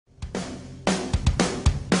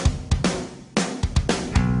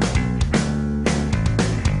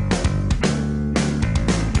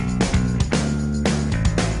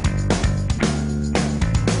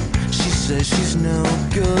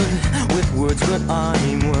words, but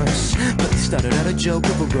I'm worse. But they started out a joke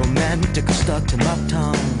of a romantic stuck to my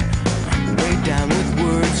tongue. Way down with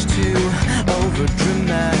words too over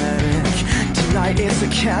dramatic. Tonight it's a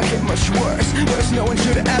can't get much worse. Worse, no one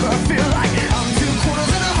should ever feel like I'm 2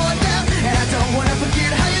 quarters and a heart down, and I don't wanna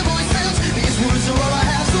forget how your voice sounds. These words are all I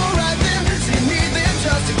have, so write them. So you need them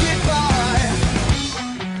just to get by.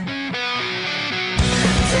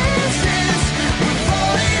 Dance, dance, we're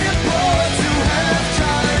falling apart to have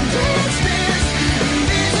time. Dance, dance,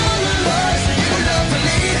 these are the lies that you love to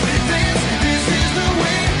lead. Dance, this is the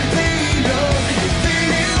way they love. If they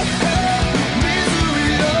knew how misery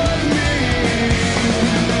loved me.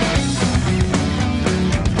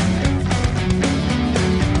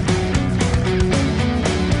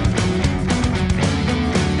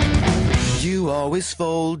 You always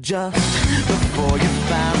fold just before you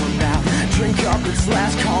found out. Drink up, it's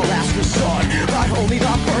last call, last resort, but only the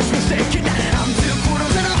first mistake. And I'm 2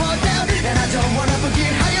 quarters and a heart down, and I don't wanna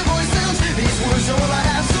forget how your voice sounds. These words are all I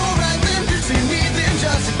have, so write them. So you need them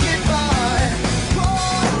just to get by.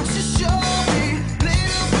 Why don't you show me a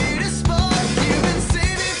little bit of spark? You've been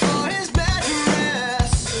saving for his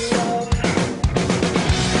mattress.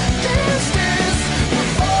 Dance, dance,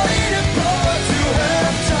 we're falling apart to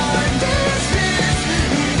have time. Dance, dance,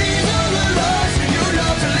 these are the lies you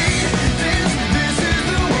love to lead. Dance, this is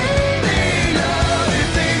the way they love. If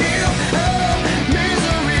they knew how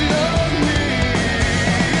misery loved me.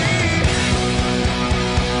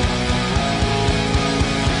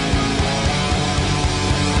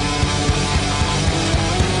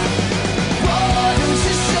 Why don't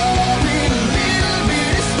you show me a little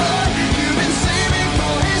bit of spark? You've been saving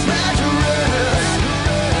for his mattress.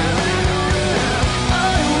 I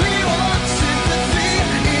only want sympathy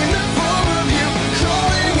in the form of you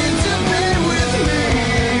crawling into bed with me.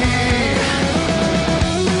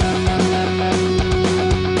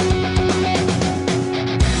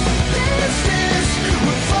 Dance, dance,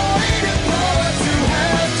 we're falling apart to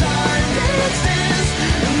have time. Dance, dance,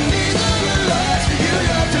 these are the lies you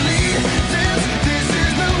love to lead. Dance, this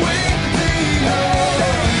is the way they love.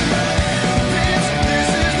 Dance, this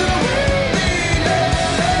is the way they love.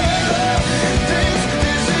 Dance,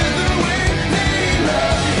 this is the way they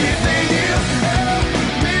love. If they knew how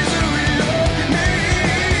misery loved me.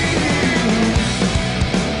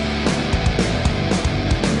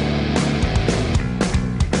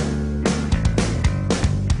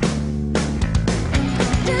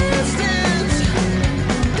 Dance, dance,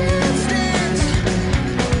 dance, dance, dance,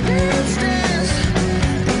 dance,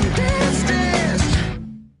 dance, dance.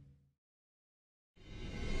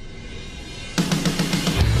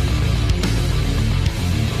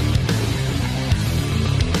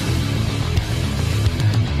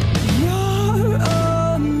 You're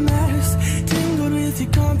a mess, tangled with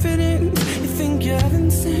your confidence. You think you're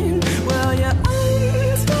insane, well you're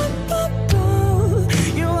unstoppable.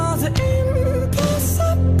 You are the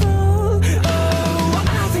impossible. Oh,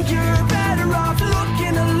 I think you're better off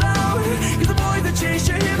looking alone. 'Cause the boys that chase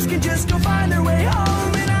your hips can just go find their way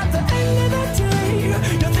home. And at the end of the day,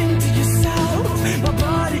 you'll think to yourself, my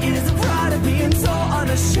body is a product being sold on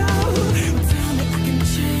a show. Tell me I can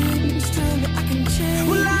change, tell me I can change.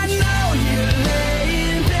 Well, I know you're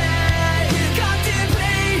laying there,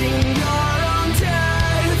 contemplating your own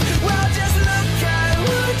death. Well, just look at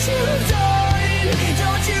what you've done.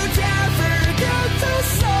 Don't you dare forget the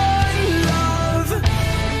sun, love.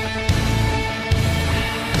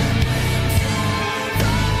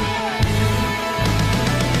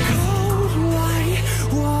 Cold white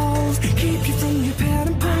walls keep you from your pad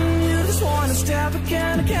and pen. You just wanna stab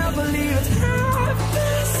again. I can't believe it's half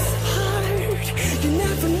this hard. You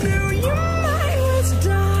never knew you might was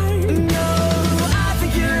die. No, I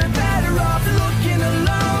think you're better off looking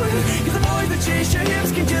alone. 'Cause the boys that chase your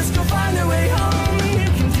hips can just go find their way home. You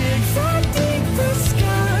can dig so deep for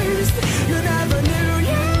scars. You never knew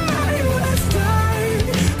you might was die.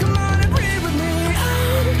 Come on and breathe with me,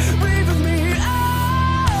 oh, breathe with me,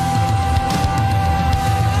 oh.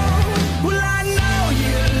 Well, I know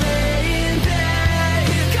you're laying there,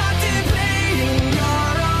 contemplating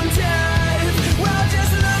your own death. Well,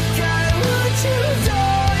 just look at what you've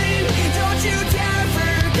done. Don't you dare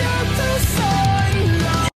forget the sun,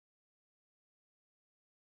 love.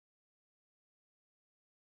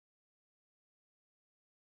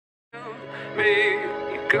 Me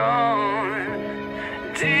gone.